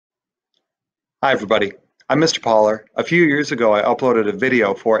Hi everybody, I'm Mr. Pauller. A few years ago I uploaded a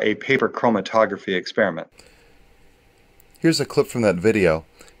video for a paper chromatography experiment. Here's a clip from that video.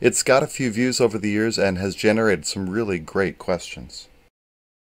 It's got a few views over the years and has generated some really great questions.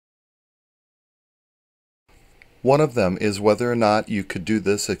 One of them is whether or not you could do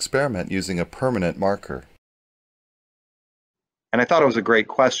this experiment using a permanent marker. And I thought it was a great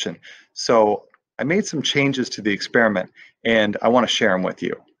question. So I made some changes to the experiment and I want to share them with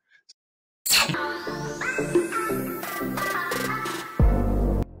you.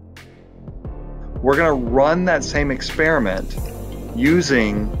 We're going to run that same experiment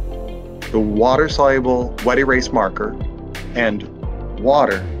using the water-soluble wet erase marker and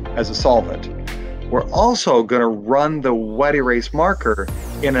water as a solvent. We're also going to run the wet erase marker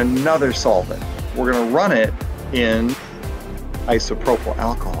in another solvent. We're going to run it in isopropyl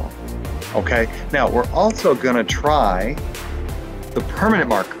alcohol. Okay, now we're also going to try the permanent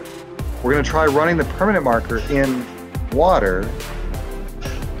marker. We're going to try running the permanent marker in water,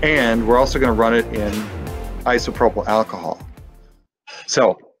 and we're also going to run it in isopropyl alcohol.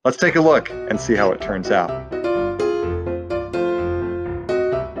 So let's take a look and see how it turns out.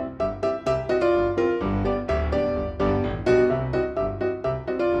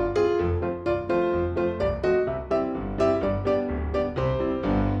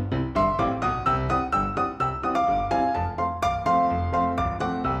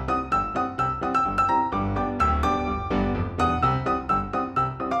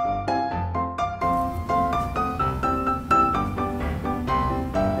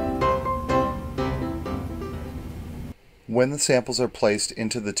 When the samples are placed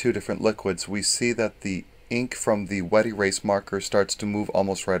into the two different liquids, we see that the ink from the wet erase marker starts to move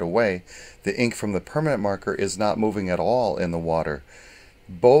almost right away. The ink from the permanent marker is not moving at all in the water.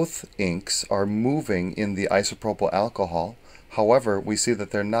 Both inks are moving in the isopropyl alcohol. However, we see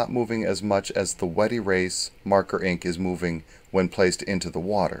that they're not moving as much as the wet erase marker ink is moving when placed into the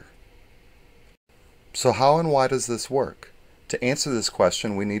water. So how and why does this work? To answer this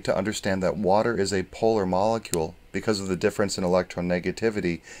question, we need to understand that water is a polar molecule because of the difference in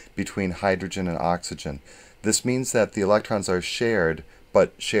electronegativity between hydrogen and oxygen. This means that the electrons are shared,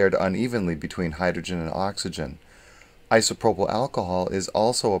 but shared unevenly between hydrogen and oxygen. Isopropyl alcohol is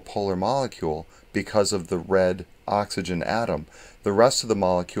also a polar molecule because of the red oxygen atom. The rest of the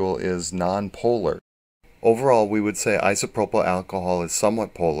molecule is nonpolar. Overall, we would say isopropyl alcohol is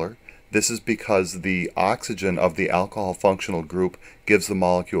somewhat polar. This is because the oxygen of the alcohol functional group gives the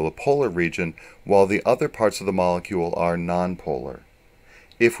molecule a polar region, while the other parts of the molecule are nonpolar.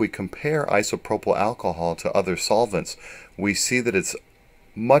 If we compare isopropyl alcohol to other solvents, we see that it's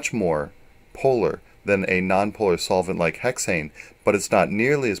much more polar than a nonpolar solvent like hexane, but it's not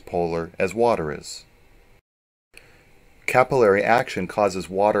nearly as polar as water is. Capillary action causes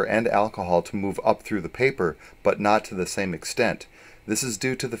water and alcohol to move up through the paper, but not to the same extent. This is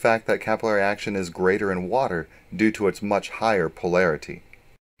due to the fact that capillary action is greater in water due to its much higher polarity.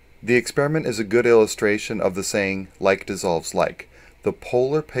 The experiment is a good illustration of the saying, like dissolves like. The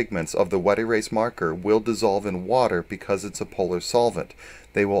polar pigments of the wet erase marker will dissolve in water because it's a polar solvent.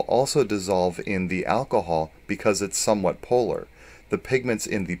 They will also dissolve in the alcohol because it's somewhat polar. The pigments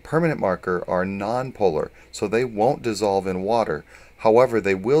in the permanent marker are nonpolar, so they won't dissolve in water. However,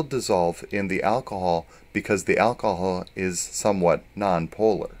 they will dissolve in the alcohol because the alcohol is somewhat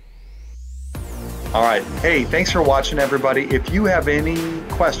nonpolar. All right, hey, thanks for watching everybody. If you have any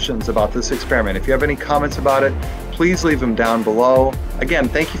questions about this experiment, if you have any comments about it, please leave them down below. Again,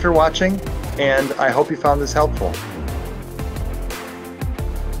 thank you for watching, and I hope you found this helpful.